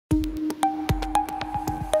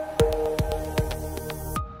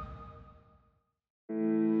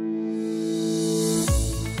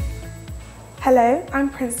Hello, I'm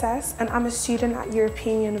Princess and I'm a student at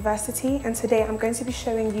European University, and today I'm going to be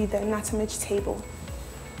showing you the anatomage table.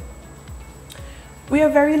 We are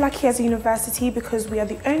very lucky as a university because we are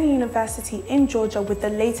the only university in Georgia with the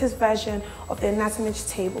latest version of the anatomage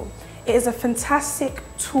table. It is a fantastic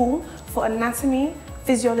tool for anatomy,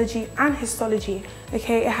 physiology and histology.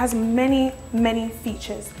 Okay, it has many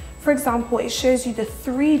features. For example, it shows you the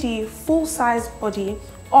 3D full-size body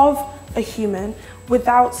of a human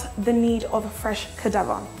without the need of a fresh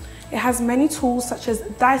cadaver. It has many tools such as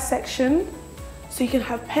dissection, so you can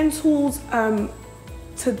have pen tools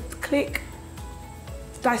to click,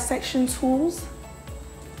 dissection tools.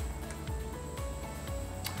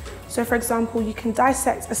 So for example, you can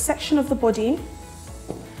dissect a section of the body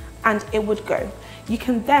and it would go. You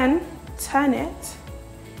can then turn it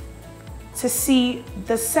to see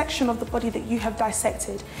the section of the body that you have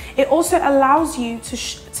dissected. It also allows you to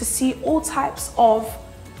see all types of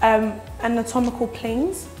anatomical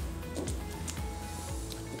planes.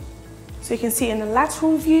 So you can see in the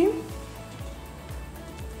lateral view,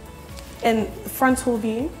 in the frontal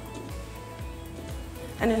view,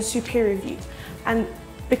 and in superior view. And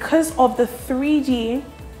because of the 3D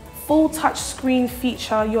full touch screen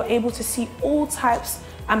feature, you're able to see all types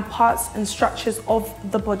and parts and structures of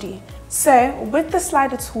the body. So with the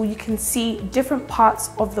slider tool, you can see different parts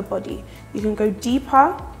of the body. You can go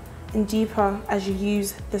deeper and deeper as you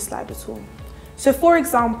use the slider tool. So for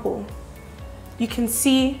example, you can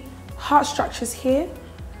see heart structures here,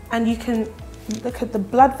 and you can look at the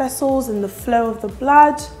blood vessels and the flow of the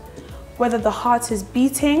blood, whether the heart is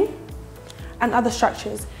beating, and other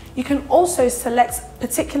structures. You can also select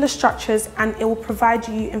particular structures and it will provide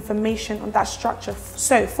you information on that structure.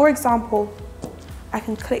 So for example, I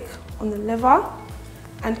can click on the liver,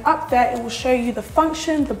 and up there it will show you the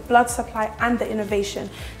function, the blood supply and the innervation.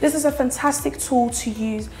 This is a fantastic tool to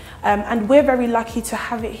use and we're very lucky to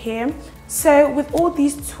have it here. So with all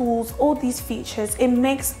these tools, all these features, it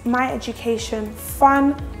makes my education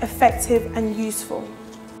fun, effective and useful.